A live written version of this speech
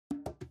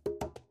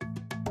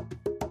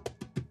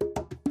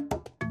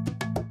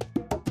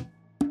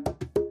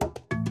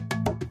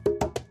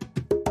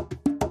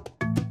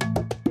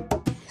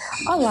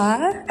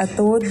Olá a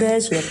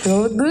todas e a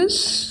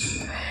todos,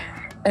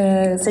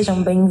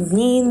 sejam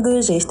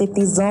bem-vindos a este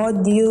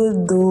episódio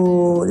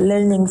do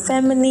Learning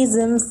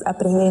Feminisms,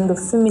 aprendendo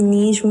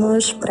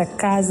feminismos para a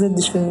Casa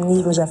dos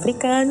Feminismos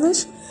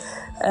Africanos,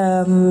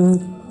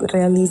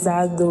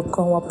 realizado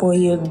com o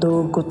apoio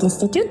do Good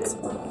Institute.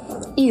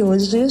 E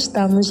hoje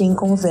estamos em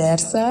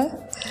conversa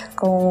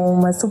com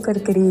uma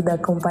super querida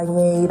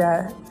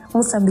companheira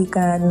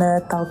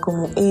moçambicana, tal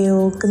como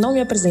eu, que não me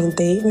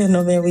apresentei. Meu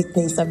nome é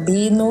Whitney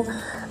Sabino,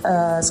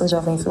 sou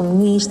jovem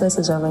feminista,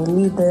 sou jovem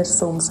líder,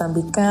 sou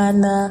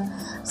moçambicana,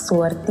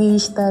 sou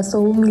artista,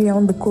 sou 1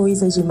 milhão de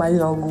coisas e mais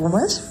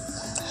algumas.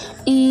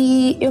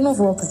 E eu não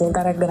vou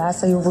apresentar a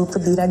Graça, eu vou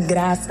pedir a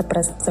Graça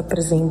para se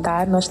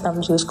apresentar. Nós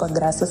estamos hoje com a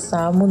Graça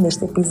Samo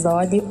neste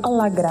episódio.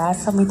 Olá,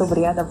 Graça, muito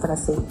obrigada por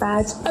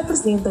aceitar.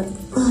 Apresenta-te.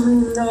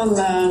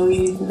 Olá,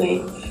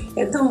 Whitney.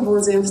 É tão bom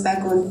sempre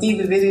estar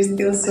contigo, ver este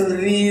teu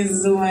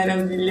sorriso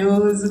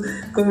maravilhoso.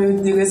 Como eu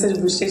digo, essas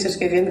bochechas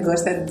que a gente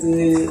gosta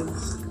de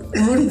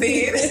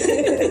morder.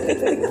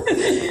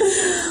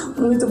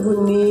 Muito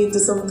bonito,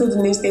 sobretudo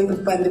neste tempo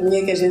de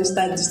pandemia que a gente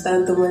está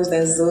distante umas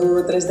das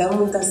outras, dá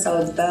muita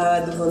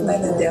saudade,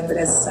 vontade de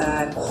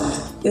abraçar.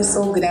 Eu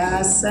sou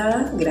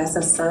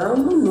Graça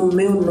Samo, no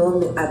meu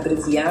nome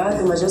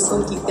abreviado, mas eu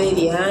sou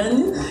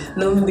quiteriane,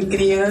 nome de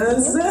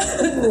criança.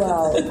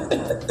 Uau!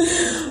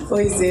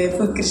 Pois é,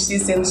 cresci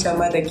sendo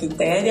chamada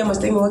Quitéria, mas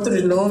tem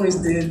outros nomes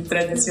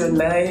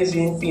tradicionais,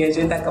 enfim, a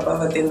gente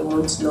acabava tendo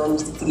muitos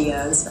nomes de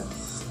criança.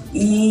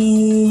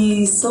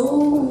 E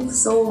sou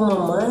uma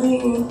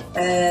mãe,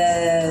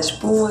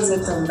 esposa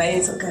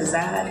também, sou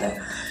casada,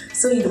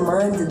 sou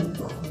irmã de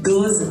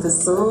 12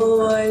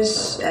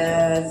 pessoas,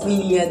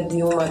 filha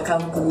de uma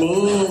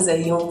camponesa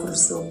e um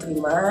professor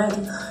primário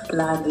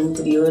lá do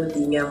interior de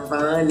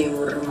Inhambane, em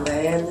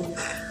Morrombene.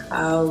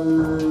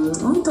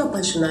 Muito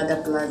apaixonada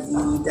pela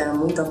vida,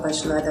 muito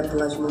apaixonada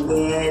pelas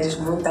mulheres,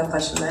 muito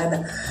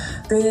apaixonada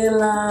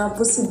pela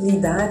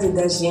possibilidade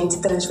da gente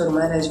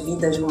transformar as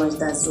vidas umas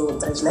das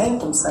outras, né?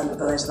 Começando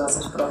pelas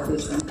nossas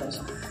próprias vidas.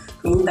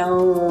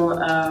 Então,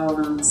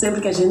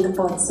 sempre que a gente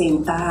pode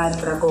sentar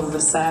para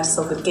conversar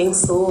sobre quem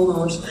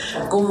somos,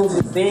 como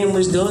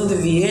vivemos, de onde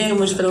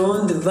viemos, para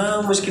onde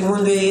vamos, que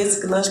mundo é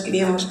esse que nós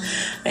queremos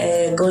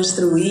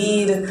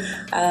construir,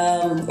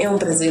 é um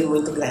prazer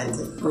muito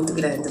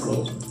grande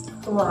mesmo.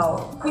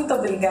 Uau! Muito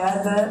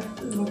obrigada,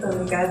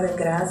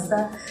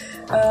 Graça.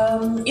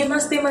 E o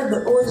nosso tema de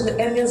hoje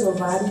é meus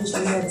ovários,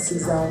 minha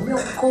decisão, meu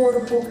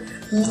corpo,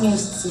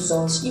 minhas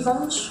decisões. E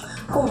vamos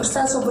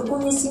conversar sobre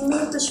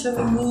conhecimentos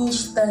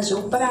feministas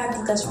ou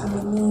práticas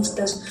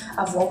feministas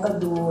à volta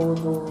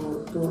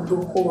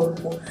do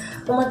corpo.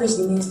 Uma das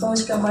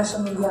dimensões que a Marcha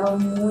Mundial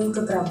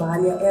muito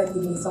trabalha é a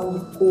dimensão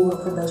do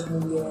corpo das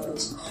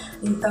mulheres.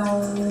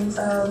 Então,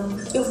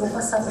 eu vou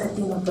passar para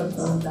ti uma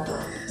pergunta.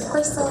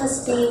 Quais são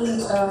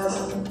assim,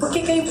 por que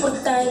é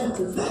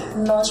importante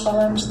nós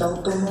falarmos da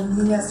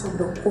autonomia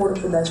sobre o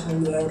corpo das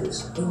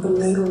mulheres, em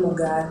primeiro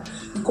lugar,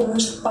 e como um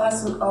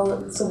espaço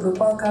sobre o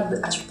qual cabe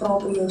às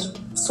próprias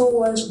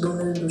pessoas,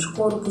 donas dos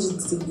corpos,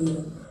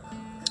 decidirem?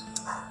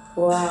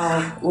 Uau,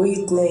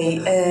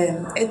 Whitney,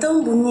 é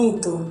tão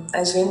bonito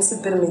a gente se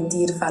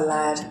permitir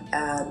falar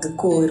de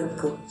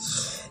corpo.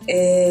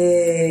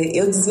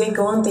 Eu dizia que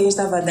ontem eu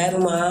estava a dar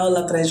uma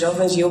aula para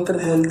jovens e eu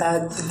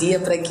pedia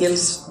para que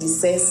eles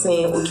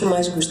dissessem o que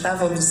mais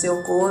gostavam do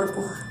seu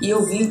corpo e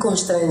eu vi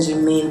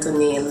constrangimento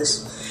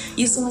neles.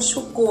 Isso me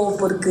chocou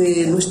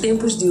porque nos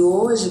tempos de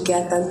hoje que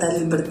há tanta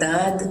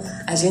liberdade,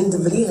 a gente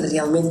deveria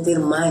realmente ter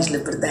mais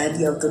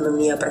liberdade e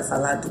autonomia para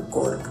falar do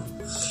corpo.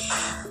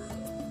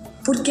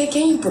 Por que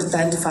é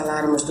importante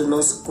falarmos do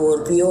nosso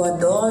corpo? E eu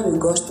adoro e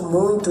gosto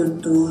muito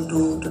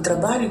do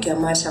trabalho que a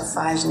Marcha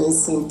faz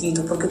nesse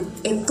sentido, porque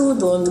é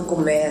tudo onde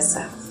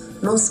começa.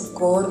 Nosso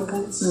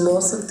corpo,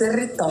 nosso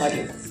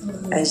território.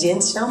 A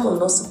gente chama o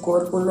nosso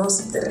corpo o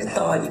nosso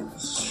território.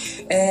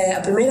 A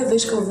primeira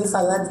vez que eu ouvi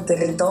falar de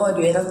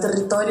território era o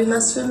território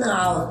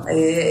nacional.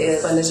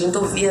 Quando a gente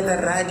ouvia na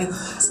rádio,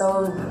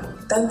 são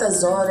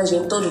tantas horas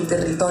em todo o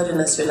território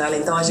nacional.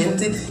 Então a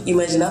gente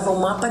imaginava o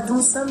mapa de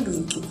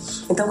Moçambique.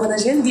 Então quando a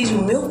gente diz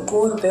o meu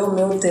corpo é o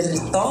meu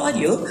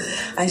território,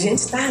 a gente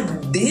está a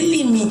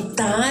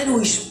delimitar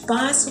o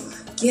espaço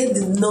que é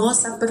de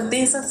nossa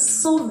pertença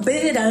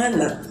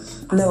soberana.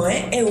 Não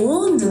é? É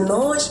onde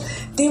nós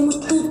temos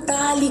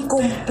total e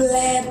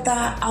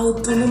completa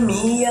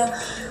autonomia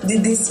de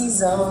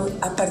decisão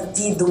a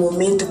partir do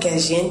momento que a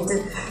gente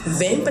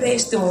vem para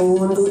este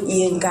mundo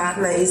e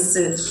encarna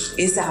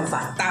esse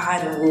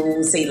avatar,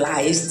 sei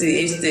lá,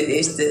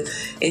 este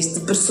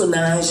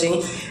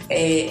personagem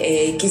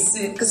que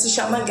se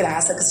chama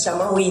Graça, que se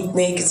chama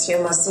Whitney, que se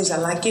chama seja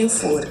lá quem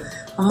for.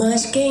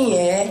 Mas quem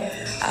é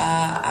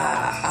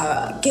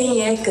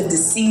que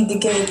decide,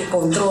 quem é que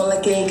controla,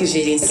 quem é que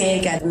gerencia, quem é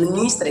que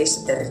administra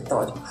este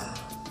território?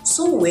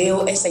 Sou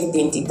eu, essa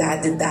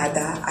identidade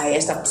dada a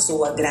esta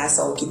pessoa,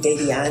 Graça ou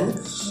Quiteriane.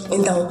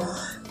 Então,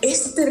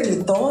 este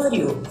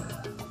território,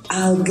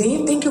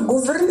 alguém tem que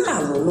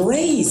governá-lo, não é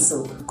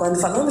isso? Quando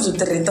falamos do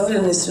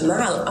território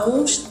nacional, há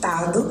um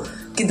Estado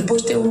que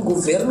depois tem um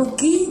governo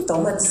que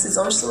toma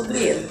decisões sobre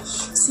ele.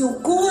 Se o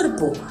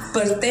corpo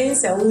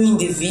pertence a um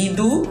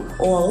indivíduo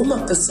ou a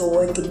uma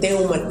pessoa que tem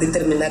uma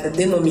determinada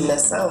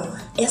denominação,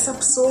 essa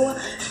pessoa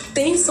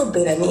tem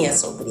soberania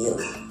sobre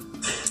ele.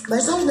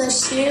 Mas nós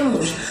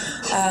nascemos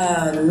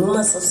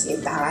numa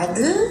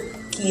sociedade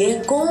que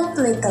é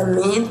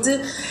completamente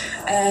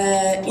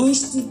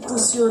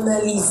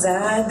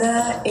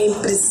institucionalizada em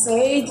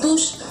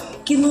preceitos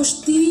que nos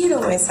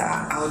tiram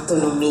essa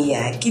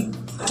autonomia, que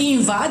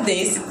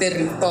invadem esse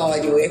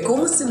território. É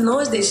como se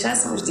nós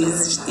deixássemos de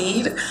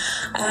existir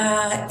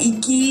e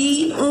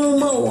que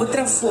uma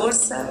outra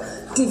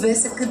força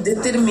tivesse que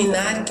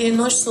determinar quem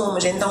nós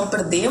somos. Então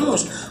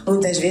perdemos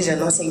muitas vezes a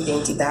nossa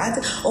identidade,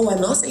 ou a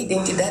nossa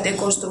identidade é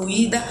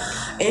construída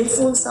em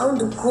função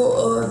do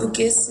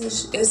que esse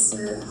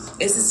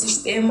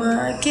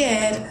sistema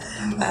quer,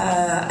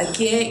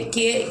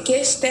 que é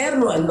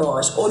externo a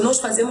nós, ou nós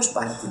fazemos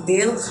parte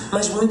dele,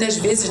 mas muitas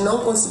vezes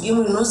não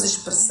conseguimos nos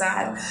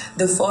expressar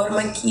de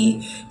forma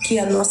que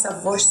a nossa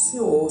voz se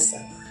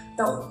ouça.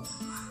 Então,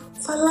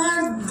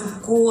 falar do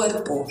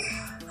corpo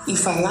e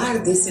falar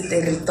desse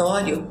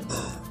território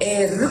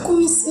é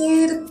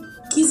reconhecer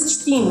que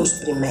existimos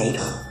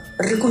primeiro.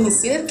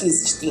 Reconhecer que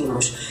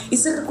existimos. E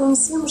se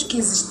reconhecemos que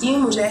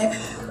existimos é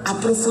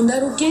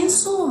aprofundar o quem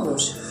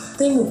somos.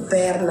 Tenho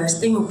pernas,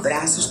 tenho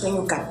braços,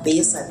 tenho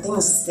cabeça,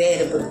 tenho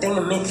cérebro,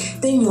 tenho mente,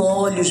 tenho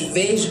olhos,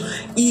 vejo.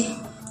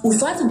 E o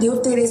fato de eu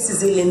ter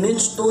esses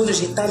elementos todos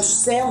e tantas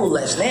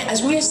células, né? As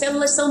minhas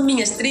células são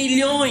minhas,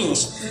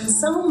 trilhões,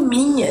 são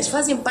minhas,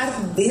 fazem parte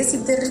desse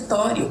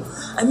território.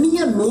 A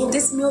minha mente,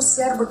 esse meu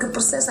cérebro que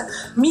processa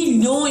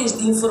milhões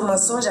de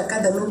informações a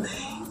cada minuto,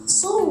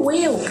 sou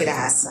eu,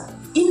 Graça.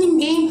 E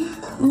ninguém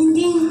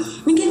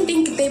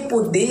tem que ter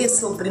poder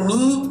sobre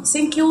mim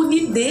sem que eu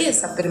lhe dê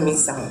essa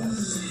permissão.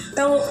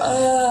 Então,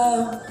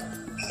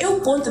 é o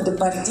ponto de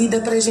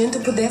partida para a gente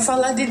poder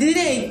falar de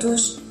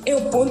direitos. É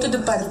o ponto de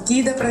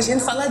partida para a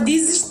gente falar de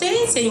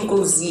existência,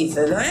 inclusive,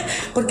 não é?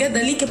 Porque é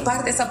dali que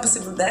parte essa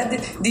possibilidade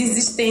de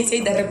existência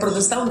e da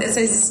reprodução dessa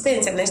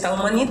existência nesta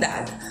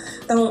humanidade.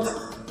 Então,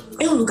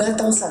 é um lugar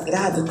tão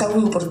sagrado, tão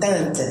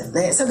importante,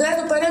 né?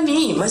 Sagrado para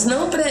mim, mas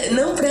não para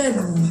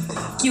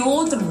que o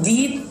outro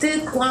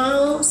dite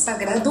quão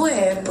sagrado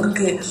é,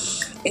 porque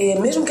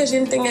mesmo que a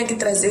gente tenha que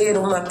trazer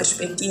uma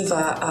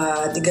perspectiva,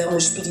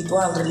 digamos,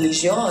 espiritual,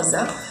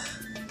 religiosa,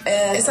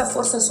 essa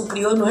força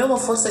superior não é uma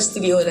força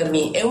exterior a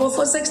mim, é uma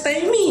força que está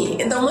em mim.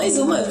 Então, mais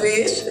uma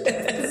vez,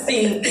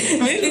 sim,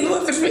 mesmo numa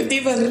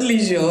perspectiva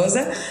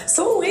religiosa,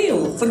 sou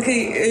eu,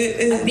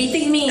 porque habita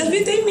em mim.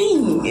 Habita em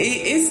mim.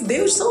 Esse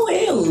Deus sou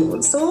eu.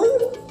 Somos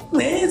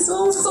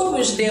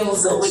Deus,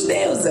 somos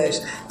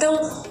deusas.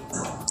 Então,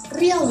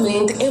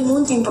 realmente é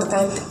muito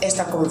importante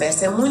esta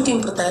conversa, é muito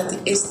importante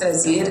esse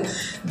trazer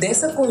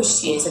dessa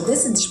consciência,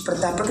 desse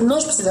despertar, porque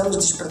nós precisamos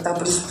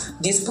despertar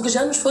disso, porque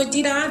já nos foi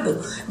tirado.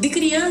 De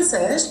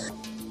crianças,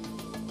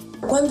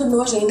 quando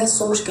nós ainda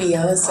somos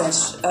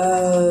crianças,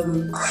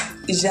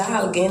 já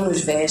alguém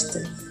nos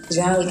veste,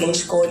 já alguém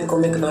escolhe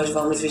como é que nós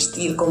vamos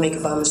vestir, como é que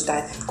vamos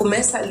estar.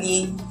 Começa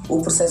ali o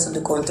processo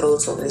de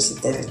controle sobre esse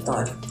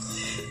território.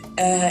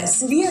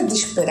 Seria de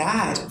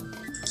esperar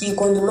que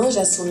quando nós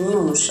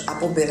assumimos a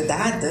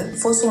puberdade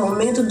fosse o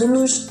momento de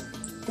nos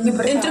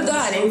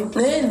entregarem,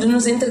 né? De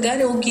nos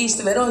entregarem o que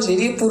estiveram a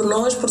gerir por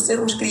nós, por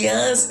sermos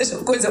crianças,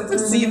 coisa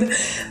parecida.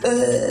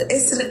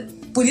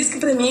 Por isso que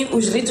para mim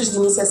os ritos de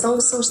iniciação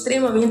são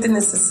extremamente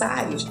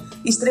necessários,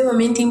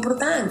 extremamente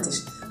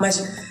importantes.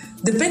 Mas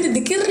depende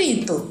de que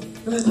rito,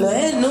 não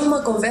é?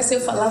 Numa conversa eu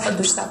falava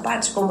dos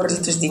sapatos como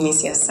ritos de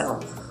iniciação.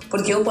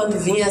 Porque eu, quando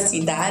vim à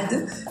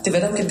cidade,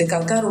 tiveram que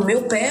decalcar o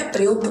meu pé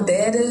para eu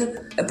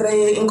poder, para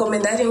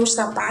encomendarem uns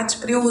sapatos,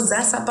 para eu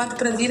usar sapato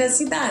para vir à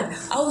cidade.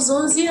 Aos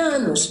 11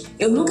 anos,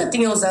 eu nunca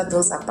tinha usado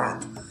um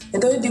sapato.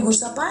 Então eu digo, os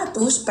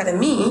sapatos, para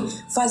mim,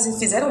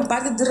 fizeram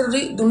parte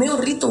do meu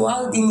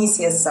ritual de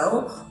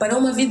iniciação para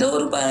uma vida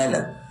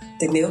urbana,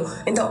 entendeu?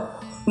 Então,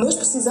 nós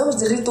precisamos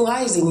de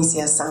rituais de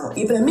iniciação.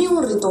 E para mim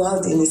um ritual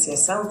de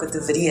iniciação que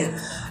deveria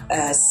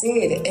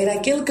ser era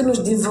aquele que nos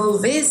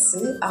devolvesse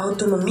a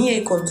autonomia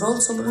e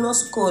controle sobre o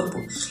nosso corpo.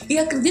 E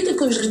acredito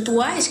que os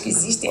rituais que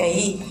existem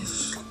aí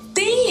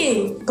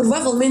têm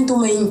provavelmente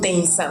uma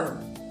intenção,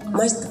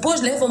 mas depois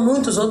levam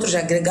muitos outros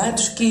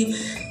agregados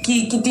que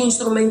te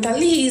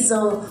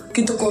instrumentalizam,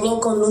 que te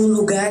colocam num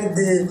lugar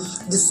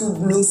de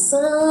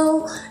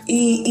submissão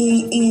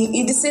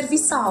e de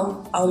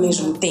serviçal ao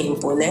mesmo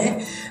tempo,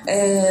 né?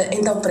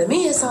 Então, para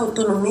mim, essa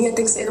autonomia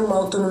tem que ser uma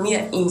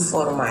autonomia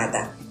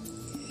informada.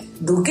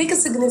 Do que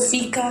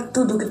significa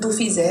tudo o que tu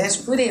fizeres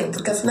por ele,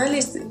 porque afinal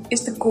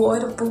este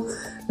corpo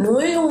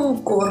não é um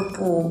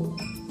corpo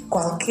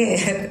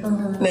qualquer,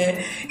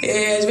 né?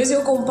 Às vezes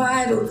eu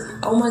comparo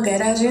a uma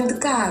garagem de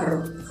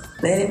carro,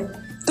 né?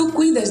 Tu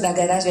cuidas da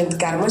garagem de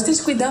carro, mas tens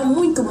de cuidar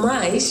muito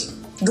mais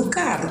do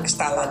carro que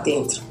está lá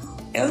dentro.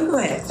 É ou não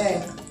é?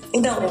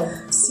 Então,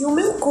 se o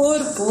meu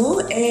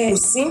corpo é o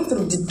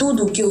centro de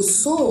tudo o que eu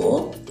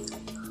sou,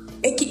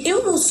 é que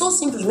eu não sou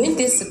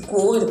simplesmente esse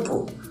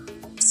corpo.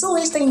 Sou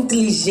esta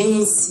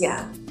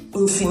inteligência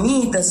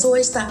infinita, só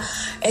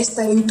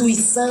esta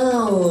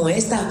intuição,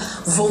 esta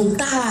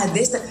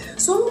vontade,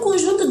 são um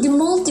conjunto de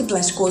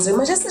múltiplas coisas,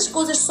 mas essas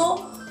coisas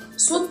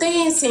só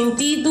têm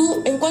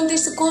sentido enquanto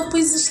este corpo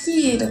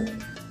existir.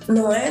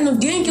 Não é? No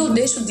dia em que eu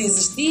deixo de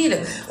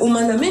existir,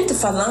 humanamente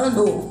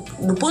falando,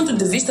 do ponto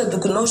de vista do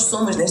que nós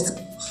somos neste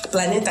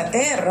planeta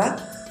Terra,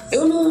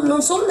 eu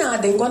não sou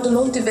nada enquanto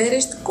não tiver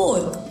este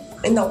corpo.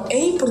 Então, é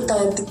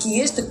importante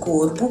que este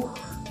corpo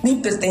me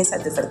pertença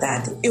de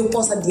verdade, eu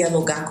possa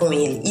dialogar com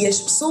ele e as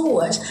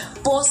pessoas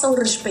possam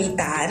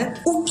respeitar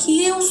o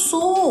que eu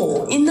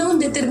sou e não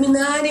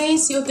determinarem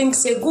se eu tenho que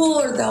ser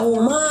gorda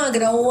ou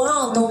magra ou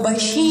alta ou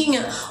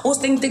baixinha, ou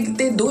se tenho que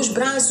ter 2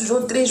 braços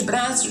ou 3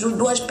 braços ou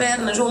 2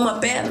 pernas ou uma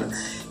perna.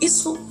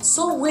 Isso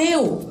sou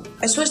eu.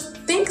 As pessoas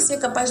têm que ser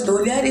capazes de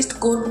olhar este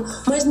corpo,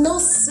 mas não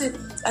se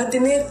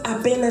atener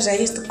apenas a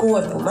este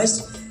corpo,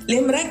 mas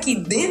lembrar que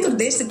dentro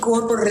deste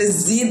corpo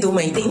reside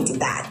uma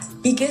identidade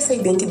e que essa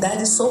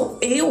identidade sou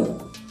eu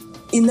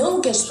e não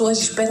o que as pessoas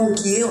esperam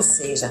que eu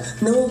seja,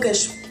 não o que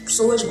as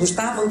pessoas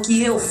gostavam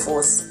que eu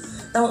fosse.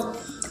 Então,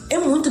 é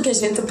muito que a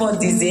gente pode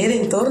dizer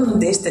em torno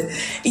deste.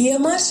 E a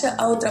marcha,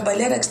 ao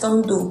trabalhar a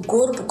questão do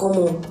corpo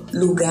como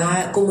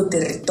lugar, como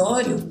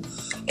território,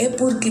 é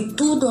porque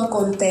tudo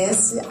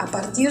acontece a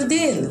partir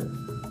dele.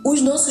 Os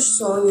nossos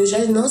sonhos,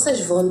 as nossas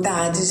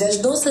vontades, as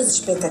nossas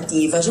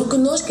expectativas, o que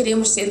nós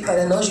queremos ser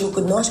para nós e o que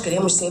nós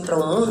queremos ser para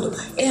o mundo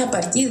é a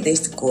partir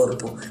deste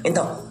corpo.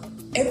 Então,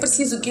 é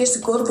preciso que este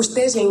corpo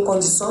esteja em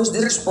condições de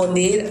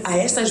responder a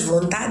estas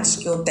vontades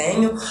que eu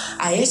tenho,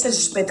 a estas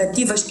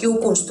expectativas que eu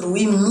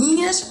construí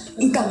minhas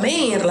e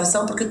também em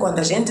relação, porque quando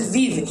a gente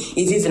vive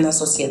e vive na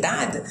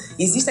sociedade,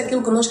 existe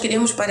aquilo que nós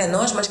queremos para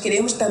nós, mas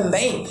queremos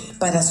também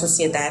para a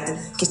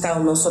sociedade que está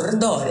ao nosso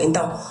redor.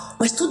 Então,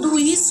 mas tudo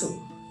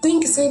isso tem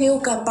que ser eu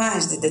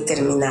capaz de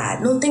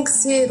determinar, não tem que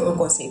ser um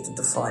conceito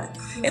de fora.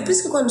 É por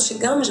isso que quando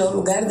chegamos ao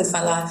lugar de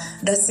falar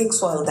da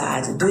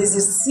sexualidade, do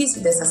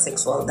exercício dessa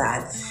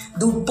sexualidade,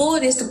 do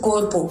pôr este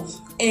corpo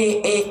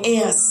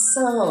em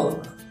ação,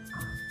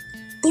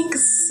 tem que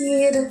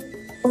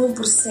ser um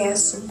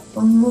processo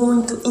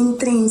muito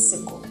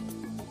intrínseco.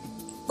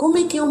 Como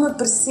é que eu me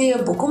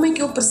percebo? Como é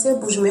que eu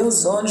percebo os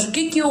meus olhos? O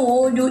que é que eu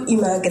olho e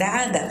me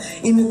agrada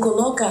e me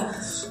coloca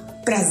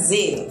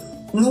prazer?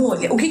 No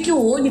olho. O que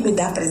eu olho e me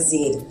dá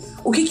prazer?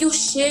 O que eu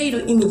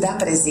cheiro e me dá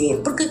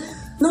prazer? Porque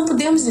não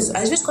podemos isso.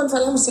 Às vezes quando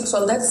falamos de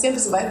sexualidade sempre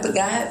se vai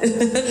pegar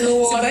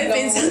você vai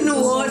pensar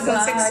no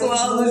órgão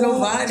sexual, nos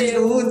ovários,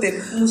 no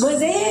útero.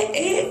 Mas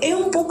é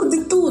um pouco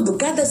de tudo.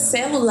 Cada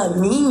célula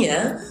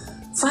minha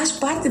faz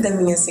parte da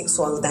minha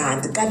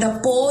sexualidade. Cada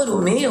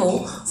poro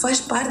meu faz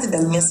parte da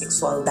minha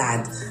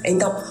sexualidade.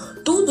 Então,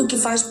 tudo que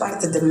faz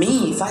parte de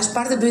mim faz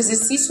parte do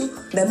exercício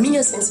da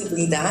minha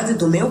sensibilidade,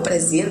 do meu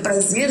prazer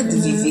de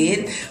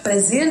viver,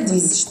 prazer de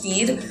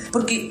existir,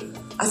 porque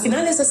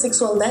afinal essa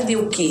sexualidade é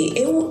o quê?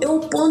 É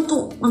o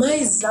ponto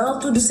mais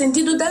alto do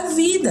sentido da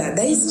vida,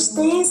 da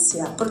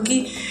existência,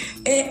 porque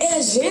é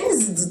a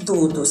gênese de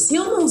tudo. Se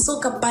eu não sou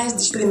capaz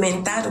de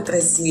experimentar o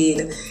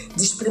prazer,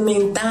 de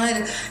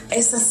experimentar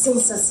essa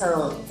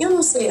sensação, eu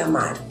não sei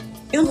amar.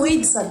 Eu não hei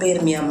de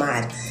saber me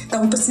amar.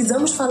 Então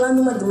precisamos falar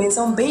numa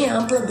dimensão bem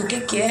ampla do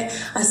que é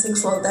a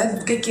sexualidade,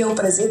 do que é o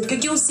prazer, do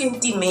que é o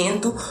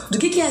sentimento, do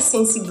que é a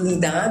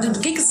sensibilidade, do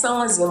que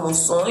são as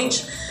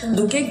emoções,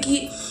 do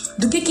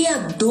que é a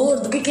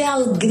dor, do que é a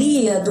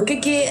alegria, do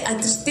que é a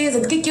tristeza,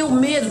 do que é o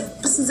medo.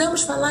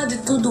 Precisamos falar de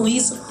tudo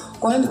isso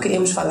quando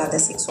queremos falar da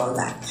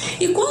sexualidade.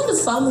 E quando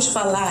vamos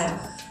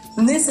falar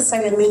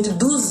necessariamente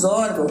dos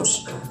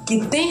órgãos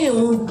que têm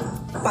um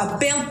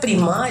papel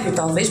primário,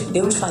 talvez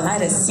podemos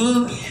falar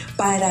assim,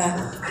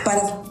 para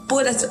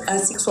pôr a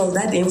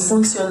sexualidade em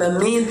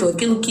funcionamento,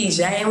 aquilo que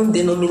já é um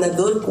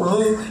denominador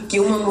comum, que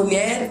uma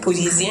mulher, por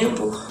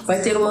exemplo,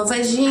 vai ter uma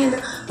vagina,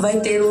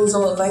 vai ter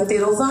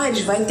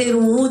ovários, vai ter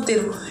um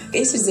útero.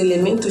 Esses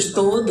elementos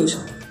todos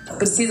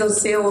precisam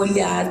ser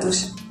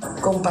olhados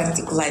com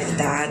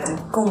particularidade,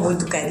 com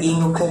muito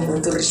carinho, com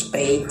muito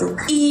respeito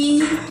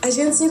e a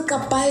gente ser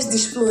capaz de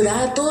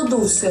explorar todo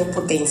o seu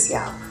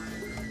potencial.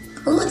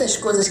 Uma das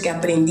coisas que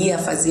aprendi a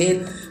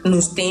fazer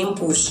nos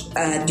tempos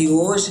de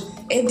hoje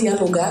é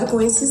dialogar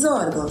com esses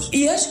órgãos.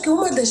 E acho que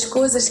uma das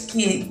coisas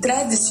que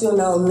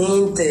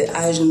tradicionalmente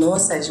as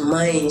nossas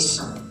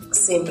mães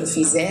sempre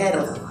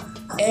fizeram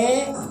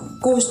é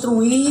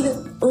construir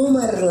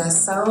uma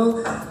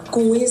relação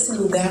com esse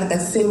lugar da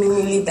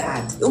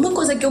feminilidade. Uma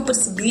coisa que eu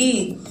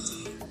percebi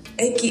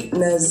é que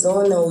na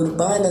zona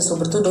urbana,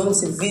 sobretudo onde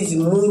se vive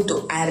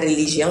muito a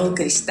religião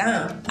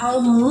cristã, há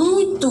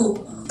muito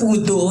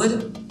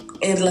pudor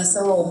em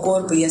relação ao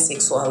corpo e à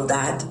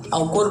sexualidade,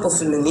 ao corpo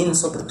feminino,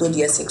 sobretudo,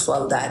 e à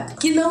sexualidade,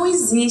 que não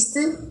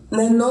existe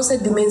na nossa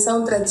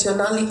dimensão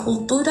tradicional e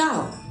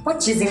cultural.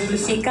 Pode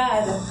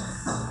exemplificar?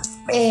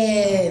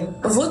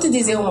 Vou te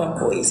dizer uma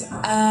coisa.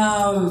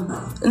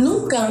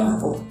 No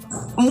campo,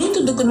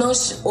 muito do que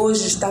nós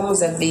hoje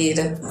estamos a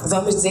ver,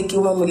 vamos dizer que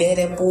uma mulher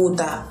é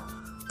puta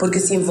porque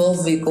se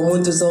envolve com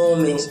muitos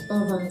homens.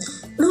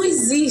 Não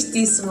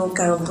existe isso no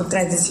campo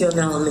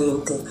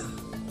tradicionalmente.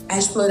 a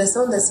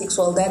exploração da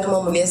sexualidade,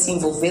 uma mulher se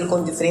envolver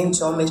com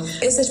diferentes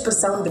homens, essa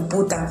expressão de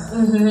puta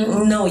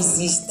não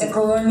existe. É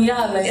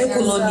colonial. É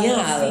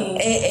colonial.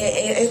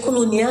 É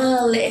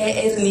colonial,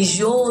 é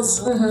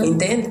religioso,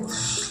 entende?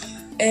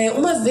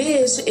 Uma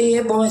vez,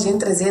 é bom a gente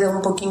trazer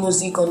um pouquinho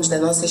os ícones da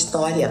nossa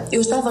história.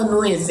 Eu estava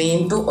num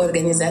evento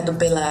organizado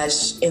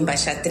pelas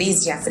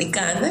embaixatrizes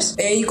africanas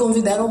e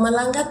convidaram uma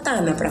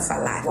langatana para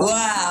falar.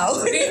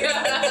 Uau!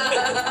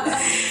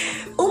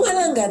 Uma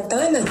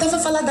langatana estava a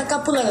falar da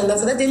capulana. Na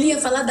verdade, ele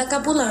ia falar da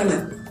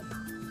capulana.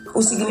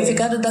 O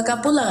significado da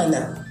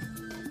capulana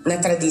na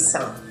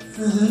tradição.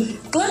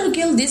 Claro que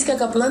ele disse que a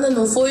capulana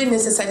não foi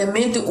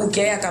necessariamente o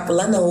que é a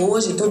capulana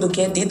hoje, tudo o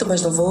que é dito,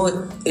 mas não vou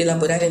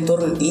elaborar em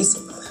torno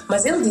disso.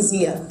 Mas ele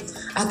dizia,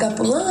 a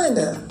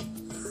capulana,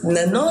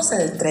 na nossa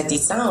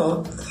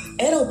tradição,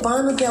 era o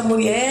pano que a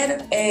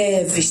mulher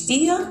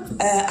vestia,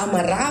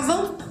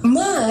 amarrava,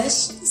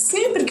 mas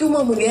sempre que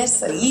uma mulher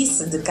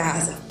saísse de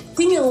casa,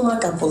 tinha uma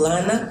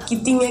capulana que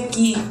tinha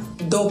que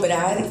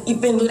dobrar e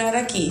pendurar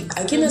aqui.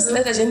 Aqui na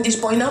cidade a gente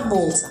dispõe na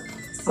bolsa.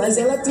 Mas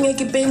ela tinha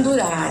que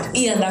pendurar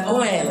e andar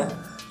com ela.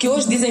 Que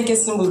hoje dizem que é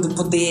símbolo de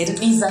poder.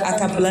 Exatamente. A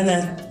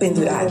capulana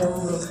pendurada.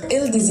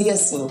 Ele dizia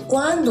assim,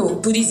 quando,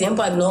 por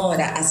exemplo, a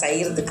nora a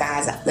sair de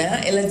casa, né?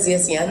 Ela dizia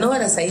assim, a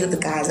nora a sair de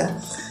casa,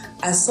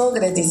 a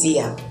sogra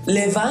dizia,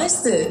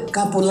 levaste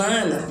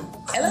capulana?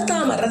 Ela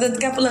está amarrada de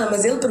capulana,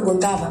 mas ele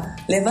perguntava,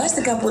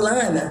 levaste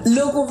capulana?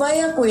 Logo vai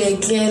a coisa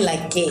que ela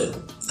quer.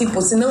 Tipo,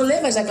 se não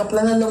levas a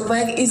capulana, não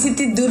vai. E se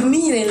te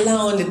dormirem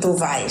lá onde tu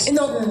vais?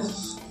 Não.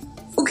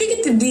 O que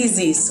te diz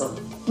isso?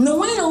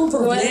 Não era um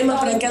problema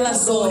para aquela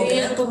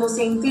sogra. No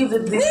sentido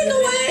de...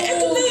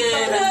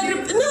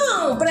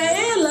 Não, para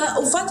ela,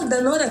 o fato da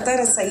nora estar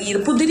a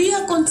sair poderia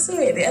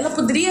acontecer. Ela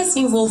poderia se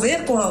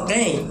envolver com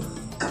alguém.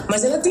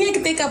 Mas ela tinha que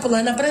ter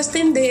capulana para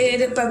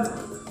estender,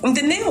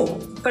 entendeu?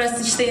 Para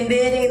se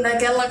estenderem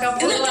naquela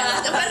capulana.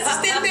 Para se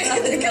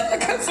estenderem naquela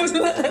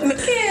capulana.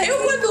 Eu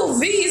quando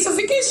ouvi isso,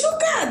 fiquei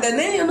chocada,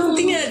 né? Eu não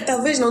tinha,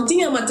 talvez não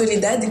tinha a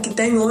maturidade que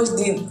tenho hoje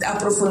de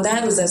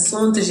aprofundar os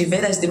assuntos e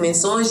ver as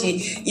dimensões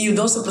e o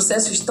nosso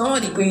processo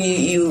histórico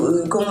e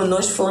como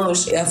nós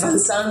fomos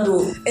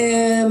avançando.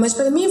 Mas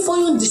para mim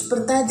foi um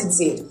despertar de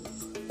dizer,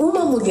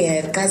 uma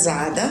mulher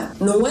casada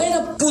não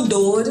era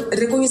pudor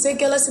reconhecer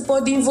que ela se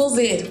pode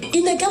envolver.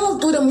 E naquela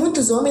altura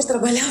muitos homens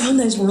trabalhavam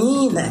nas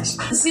minas.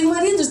 Se o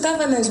marido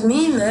estava nas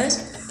minas,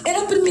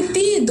 era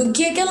permitido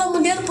que aquela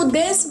mulher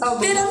pudesse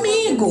ter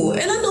amigo.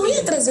 Ela não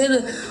ia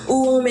trazer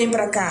o homem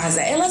para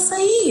casa, ela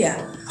saía.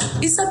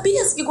 E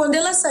sabia-se que quando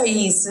ela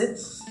saísse,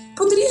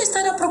 poderia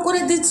estar à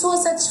procura de sua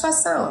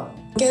satisfação.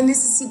 Que a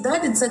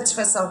necessidade de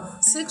satisfação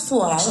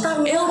sexual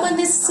é uma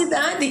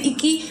necessidade e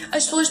que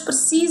as pessoas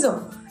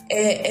precisam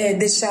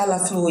deixá-la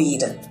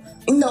fluir.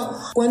 Então,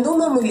 quando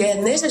uma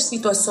mulher, nestas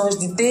situações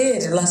de ter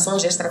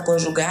relações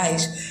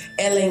extraconjugais,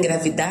 ela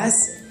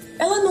engravidasse,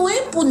 ela não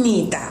é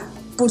punida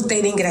por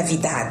ter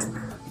engravidado.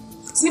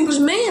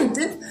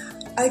 Simplesmente,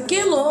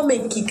 aquele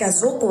homem que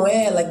casou com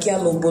ela, que a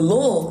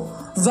lobolou,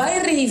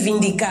 vai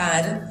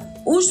reivindicar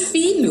os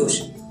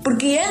filhos.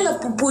 Porque ela,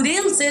 por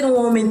ele ser um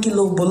homem que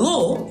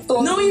lobolou,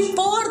 não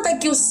importa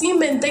que o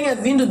sêmen tenha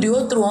vindo de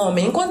outro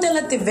homem, enquanto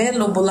ela tiver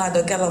lobolado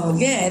aquela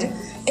mulher,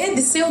 é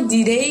de seu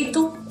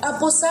direito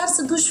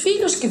apossar-se dos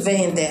filhos que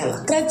vêm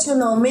dela.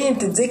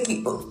 Tradicionalmente, dizer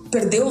que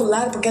perdeu o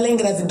lar porque ela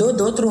engravidou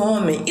de outro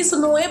homem, isso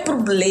não é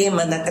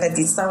problema na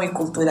tradição e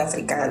cultura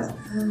africana.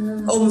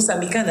 Ou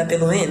moçambicana,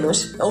 pelo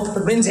menos, ou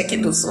pelo menos aqui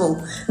do sul.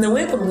 Não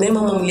é problema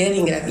uma mulher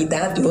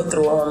engravidar de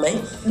outro homem,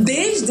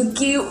 desde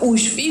que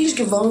os filhos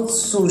que vão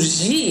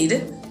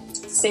surgir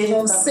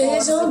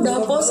sejam da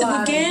posse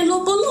de quem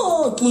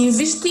lobolou, que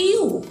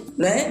investiu.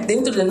 Né?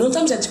 Não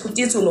estamos a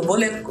discutir se o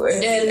lobolo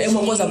é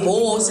uma coisa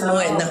boa ou se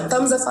não é. Não,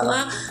 estamos a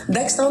falar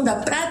da questão da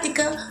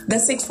prática da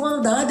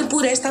sexualidade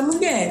por esta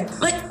mulher.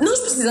 Mas nós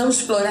precisamos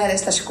explorar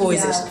estas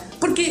coisas,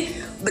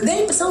 porque dá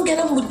a impressão que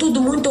era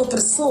tudo muito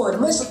opressor,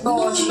 mas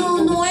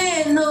não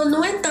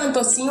é tanto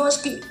assim. Eu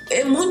acho que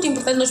é muito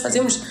importante nós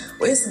fazermos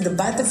esse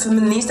debate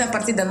feminista a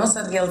partir da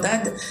nossa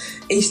realidade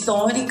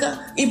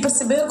histórica e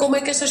perceber como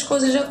é que essas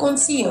coisas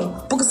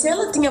aconteciam. Porque se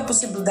ela tinha a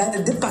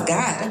possibilidade de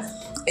pagar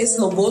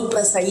esse lobolo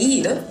para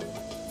sair,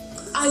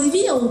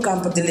 havia um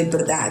campo de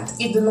liberdade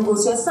e de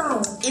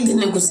negociação,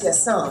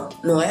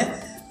 não é?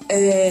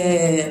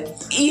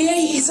 E é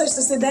isso, as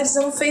sociedades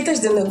são feitas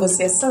de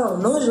negociação.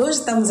 Nós hoje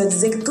estamos a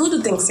dizer que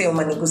tudo tem que ser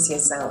uma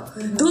negociação,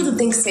 tudo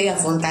tem que ser à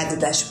vontade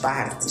das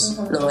partes,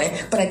 não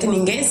é? Para que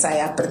ninguém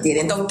saia a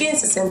perder. Então quem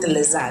se sente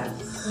lesado?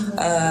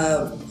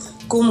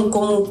 Como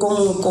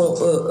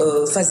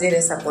fazer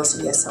essa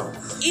conciliação.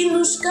 E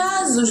nos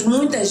casos,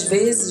 muitas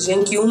vezes,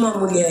 em que uma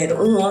mulher,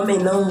 um homem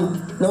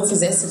não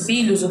fizesse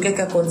filhos, o que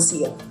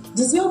acontecia?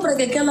 Diziam para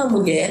que aquela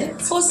mulher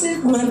fosse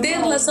manter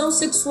relação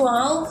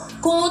sexual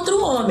com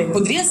outro homem.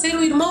 Poderia ser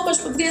o irmão, mas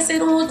poderia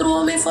ser um outro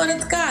homem fora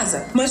de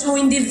casa. Mas o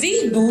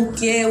indivíduo,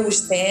 que é o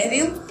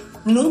estéril,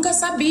 nunca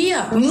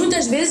sabia.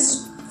 Muitas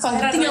vezes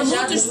tinha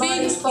muitos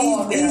filhos.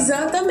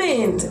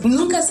 Exatamente.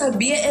 Nunca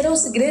sabia, era um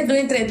segredo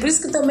entre eles. Por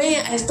isso que também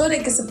a história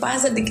que se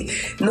passa de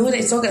que nora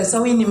e sogra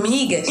são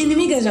inimigas.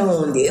 Inimigas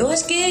aonde? Eu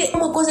acho que é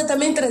uma coisa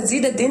também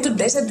trazida dentro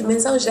dessa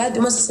dimensão já de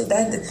uma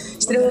sociedade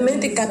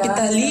extremamente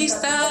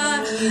capitalista,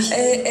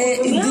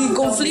 de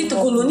conflito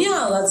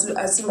colonial,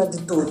 acima de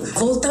tudo.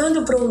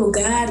 Voltando para um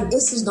lugar,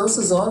 esses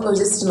nossos órgãos,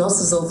 esses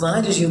nossos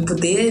ovários e o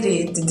poder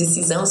de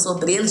decisão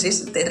sobre eles,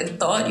 esse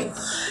território,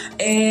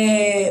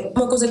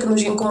 uma coisa que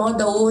nos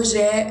incomoda hoje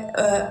é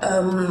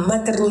a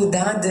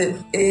maternidade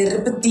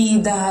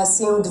repetida,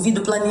 sem o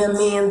devido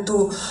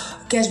planeamento,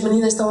 que as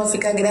meninas estão a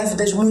ficar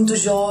grávidas muito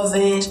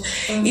jovens,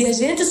 e a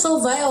gente só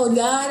vai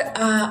olhar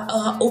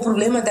o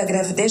problema da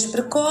gravidez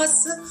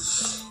precoce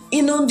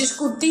e não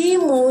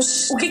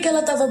discutimos o que ela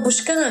estava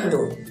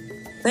buscando,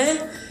 né?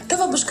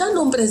 Estava buscando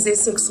um prazer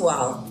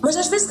sexual, mas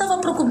às vezes estava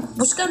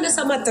buscando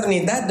essa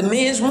maternidade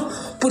mesmo,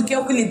 porque é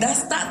o que lhe dá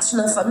status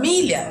na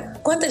família.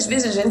 Quantas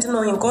vezes a gente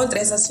não encontra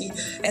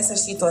essas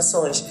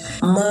situações?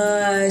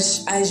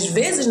 Mas às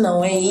vezes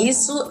não é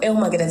isso, é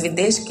uma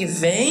gravidez que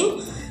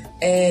vem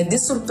de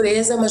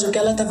surpresa, mas o que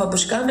ela estava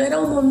buscando era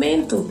um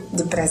momento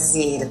de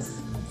prazer.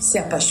 Se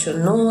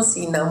apaixonou,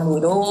 se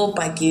namorou,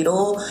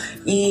 paquerou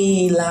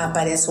e lá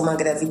aparece uma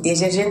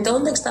gravidez. E a gente,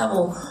 onde é que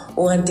estava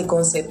o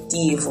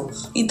anticonceptivo?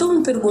 E tu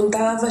me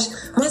perguntavas,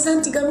 mas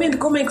antigamente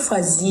como é que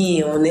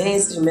faziam, né,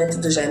 esses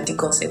métodos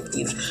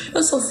anticonceptivos?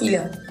 Eu sou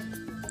filha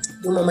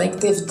de uma mãe que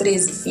teve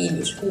 13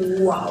 filhos.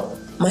 Uau!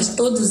 Mas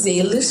todos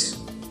eles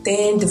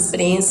têm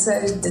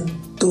diferenças de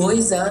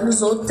 2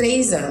 anos ou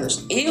 3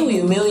 anos. Eu e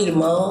o meu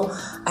irmão,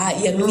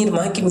 e a minha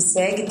irmã que me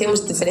segue,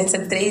 temos diferença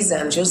de 3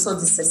 anos. Eu sou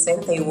de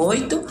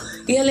 68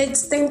 e ela é de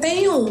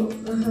 71.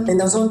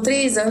 Então são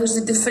 3 anos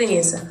de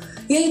diferença.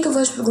 E aí tu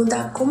vais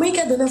perguntar, como é que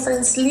a dona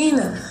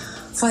Francelina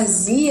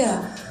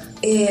fazia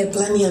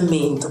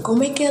planeamento?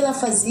 Como é que ela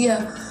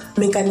fazia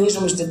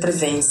mecanismos de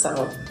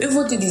prevenção? Eu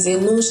vou te dizer,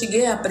 não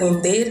cheguei a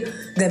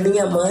aprender da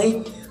minha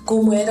mãe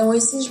como eram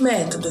esses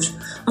métodos.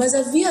 Mas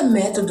havia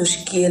métodos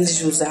que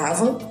eles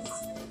usavam.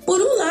 Por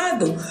um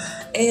lado,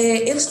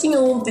 eles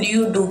tinham um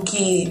período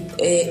que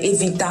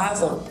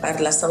evitavam a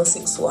relação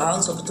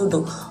sexual,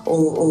 sobretudo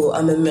o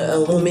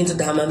momento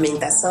da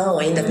amamentação,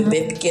 ainda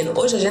bebê pequeno.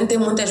 Hoje a gente tem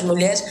muitas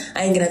mulheres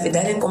a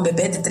engravidarem com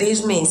bebê de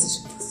 3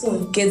 meses.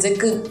 Sim. Quer dizer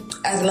que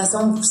a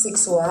relação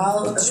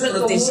sexual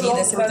desprotegida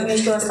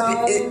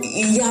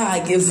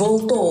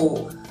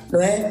voltou,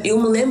 não é? Eu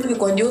me lembro que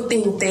quando eu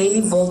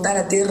tentei voltar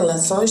a ter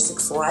relações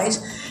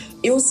sexuais,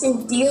 eu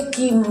sentia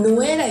que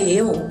não era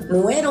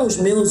não eram os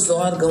meus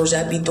órgãos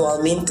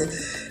habitualmente,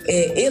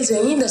 eles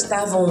ainda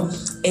estavam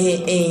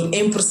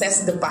em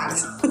processo de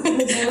parto.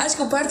 Acho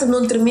que o parto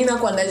não termina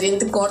quando a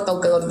gente corta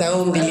o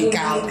cordão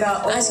umbilical.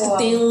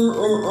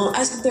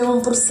 Acho que tem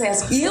um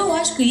processo. E eu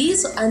acho que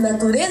isso a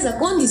natureza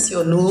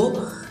condicionou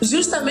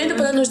justamente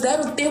para nos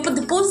dar o tempo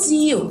de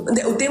pousio.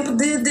 O tempo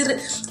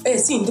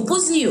de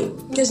pousio.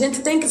 Que a gente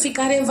tem que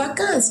ficar em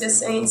vacância.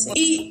 Sim.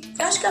 E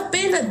acho que a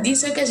pena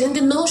disso é que a gente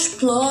não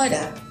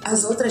explora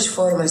as outras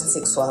formas de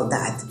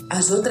sexualidade,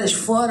 as outras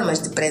formas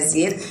de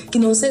prazer que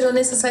não sejam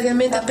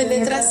necessariamente a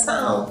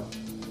penetração.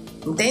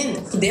 Entende?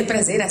 Que dê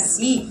prazer a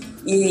si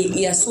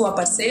e a sua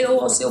parceira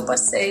ou ao seu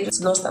parceiro,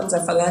 se nós estamos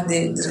a falar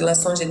de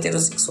relações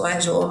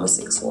heterossexuais ou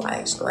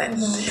homossexuais, não é?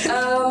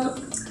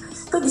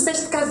 Tu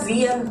disseste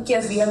que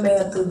havia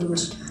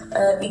métodos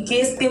e que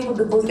esse tempo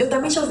depois... Eu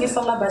também já ouvi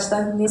falar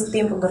bastante nesse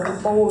tempo de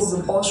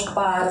repouso,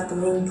 pós-parto,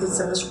 em que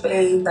se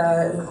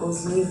respeita,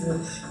 inclusive,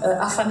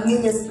 a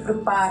família se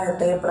prepara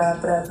até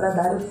para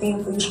dar o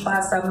tempo e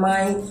espaço à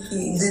mãe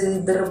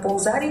de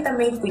repousar e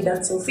também cuidar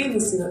do seu filho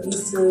e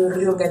se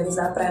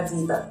reorganizar para a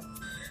vida.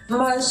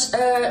 Mas,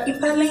 e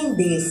para além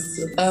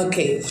desse?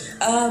 Ok.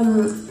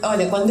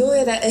 Olha, quando eu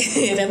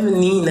era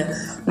menina,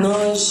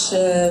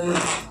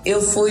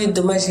 eu fui de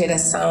uma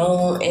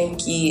geração em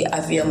que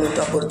havia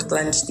muito aborto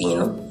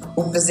clandestino.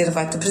 O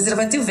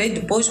preservativo veio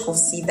depois com o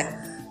SIDA,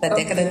 na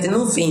década de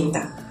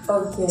 90.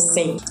 Ok.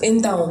 Sim.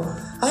 Então,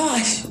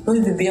 nós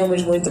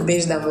bebíamos muito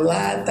beijo da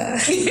mulata.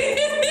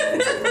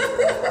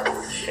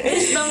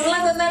 Beijo da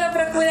mulata não era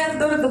para curar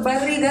dor do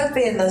barriga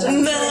apenas?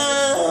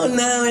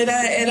 Não,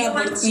 era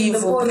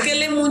abortivo, porque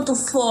ele é muito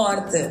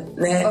forte,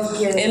 né?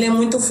 Okay. Ele é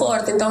muito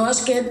forte, então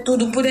acho que é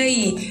tudo por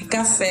aí.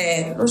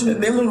 Café, nós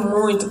bebemos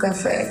muito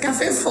café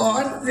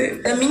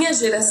forte. Na minha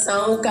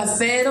geração, o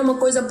café era uma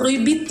coisa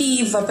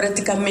proibitiva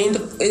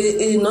praticamente,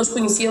 e nós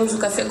conhecíamos o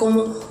café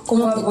como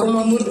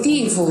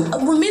abortivo.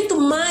 O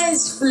momento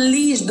mais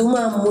feliz de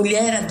uma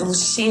mulher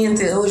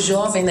adolescente ou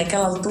jovem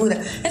naquela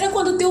altura era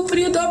quando o teu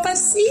período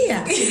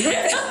aparecia.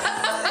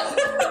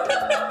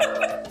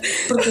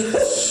 Porque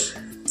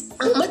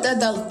a uma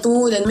dada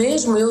altura,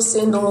 mesmo eu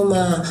sendo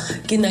uma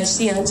que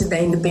nasci antes da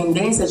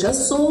independência, já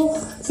sou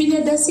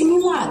filha de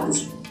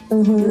assimilados,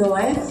 não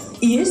é?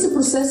 E esse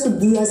processo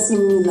de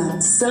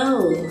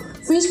assimilação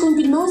fez com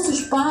que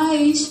nossos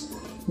pais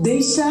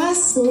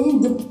deixassem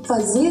de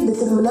fazer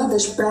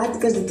determinadas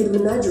práticas,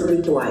 determinados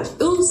rituais.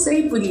 Eu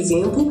sei, por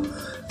exemplo,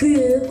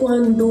 que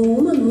quando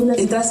uma menina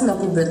entrasse na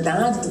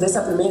puberdade, tivesse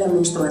a primeira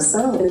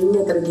menstruação, na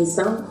minha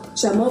tradição,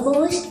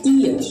 chamavam as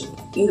tias,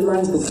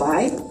 irmãs do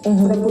pai,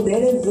 para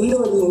poderem vir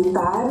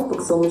orientar,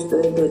 porque somos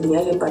de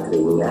linhagem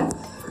patrilinear,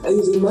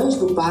 as irmãs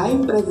do pai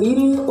para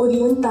virem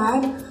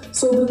orientar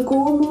sobre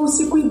como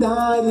se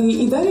cuidar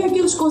e darem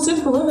aqueles conselhos,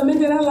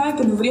 provavelmente era lá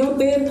que deveriam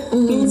ter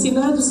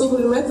ensinado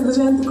sobre métodos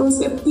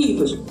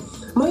anticonceptivos.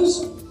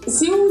 Mas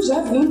se eu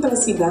já vim para a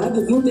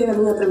cidade, vim ter a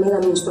minha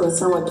primeira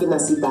menstruação aqui na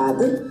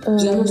cidade,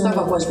 já não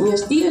estava com as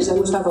minhas tias, já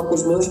não estava com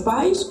os meus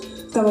pais,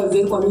 estava a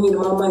ver com a minha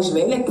irmã mais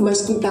velha,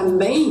 mas que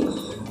também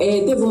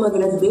teve uma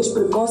gravidez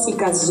precoce e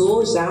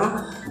casou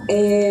já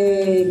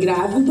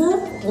grávida.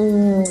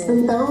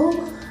 Então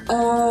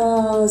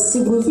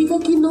significa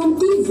que não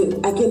tive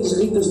aqueles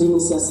ritos de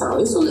iniciação.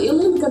 Eu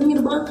lembro que a minha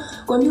irmã,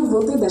 quando eu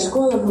voltei da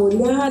escola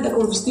molhada,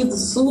 com o vestido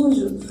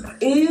sujo,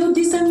 eu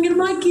disse à minha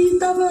irmã que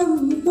estava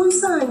com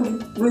sangue.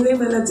 Me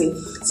lembro ela dizer: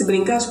 se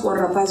brincares com o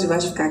rapaz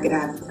vais ficar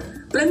grávida.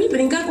 Para mim,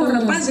 brincar com o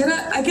rapaz era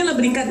aquela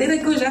brincadeira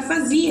que eu já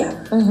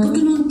fazia,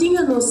 porque não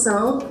tinha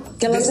noção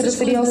que ela se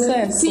referia ao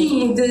sexo.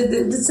 Sim,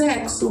 de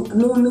sexo.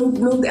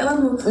 Ela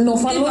não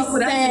falou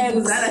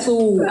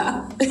sexo.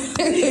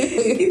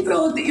 E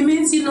pronto, e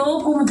me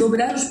ensinou como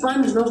dobrar os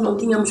panos. Nós não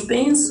tínhamos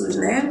pensos,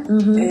 né?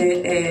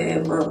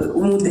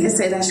 O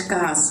mudece era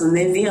escasso,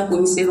 né? Vim a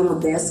conhecer o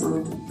mudece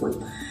muito depois.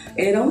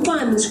 Eram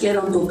panos que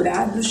eram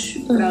dobrados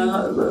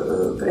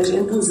para a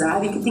gente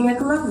usar e que tinha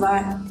que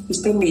lavar,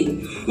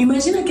 estender.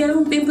 Imagina que era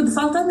um tempo de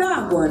falta de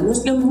água.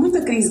 Nós tínhamos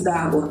muita crise de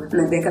água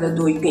na década de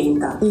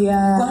 80.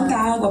 Quanta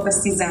água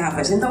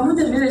precisavas. Então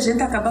muitas vezes a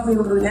gente acabava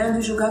embrulhando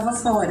e jogava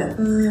fora.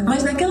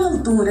 Mas naquela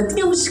altura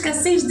tínhamos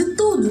escassez de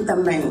tudo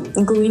também.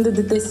 Incluindo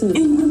de tecido.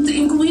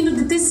 Incluindo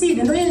de tecido.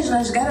 Então ias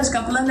rasgar as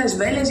capulanas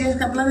velhas e as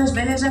capulanas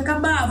velhas já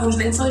acabavam. Os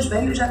lençóis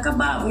velhos já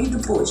acabavam. E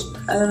depois?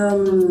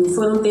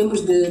 Foram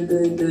tempos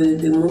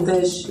de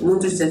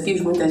muitos desafios,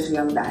 muitas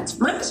realidades.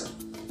 Mas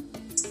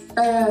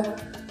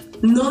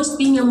nós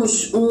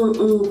tínhamos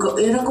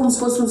era como se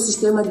fosse um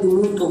sistema de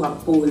mútuo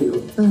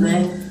apoio,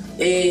 né?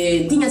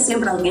 Tinha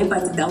sempre alguém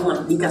para te dar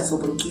uma dica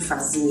sobre o que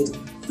fazer,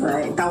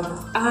 né? Então,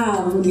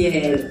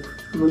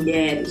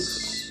 mulheres,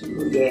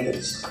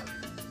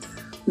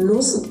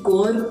 nosso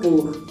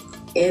corpo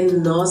é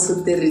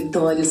nosso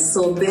território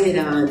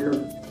soberano.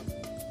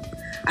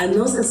 A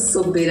nossa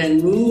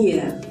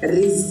soberania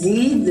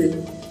reside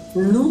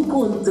no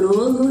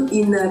controle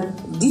e na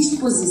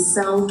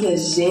disposição que a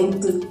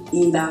gente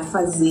irá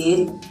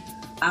fazer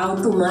ao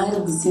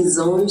tomar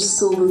decisões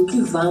sobre o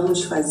que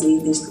vamos fazer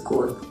deste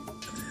corpo.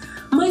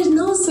 Mas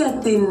não se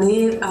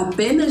atener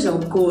apenas ao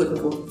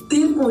corpo,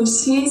 ter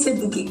consciência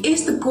de que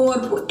este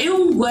corpo é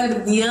um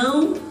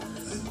guardião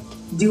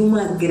de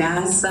uma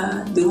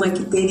graça, de uma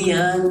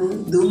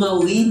Kiteriane, de uma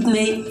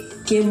Whitney,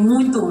 que é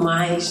muito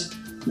mais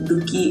do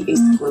que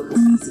este corpo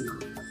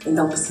físico.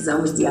 Então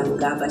precisamos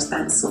dialogar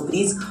bastante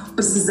sobre isso,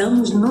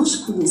 precisamos nos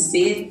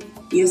conhecer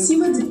e,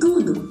 acima de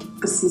tudo,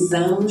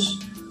 precisamos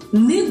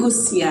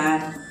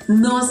negociar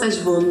nossas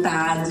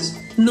vontades,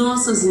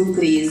 nossos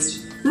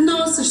interesses,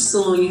 nossos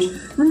sonhos,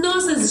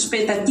 nossas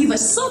expectativas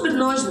sobre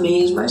nós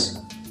mesmas.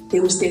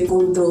 Temos que ter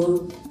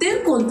controle.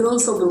 Ter controle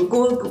sobre o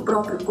corpo, o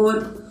próprio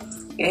corpo,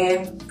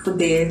 é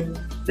poder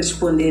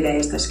responder a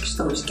estas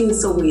questões. Quem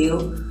sou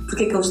eu? Por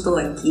que é que eu estou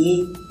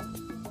aqui?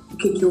 O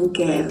que é que eu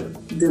quero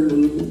de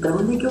mim? Para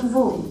onde é que eu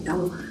vou?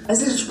 Então,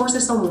 essas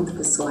respostas são muito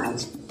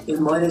pessoais,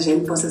 embora a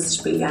gente possa se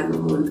espelhar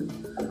no mundo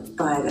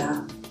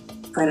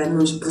para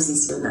nos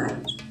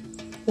posicionarmos.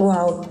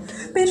 Uau,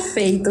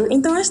 perfeito.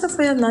 Então esta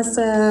foi a nossa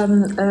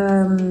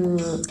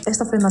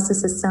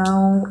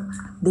sessão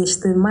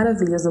deste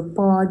maravilhoso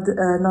pod.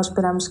 Nós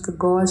esperamos que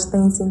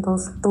gostem,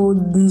 sintam-se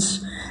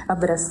todos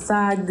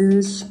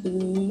abraçados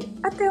e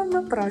até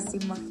uma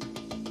próxima.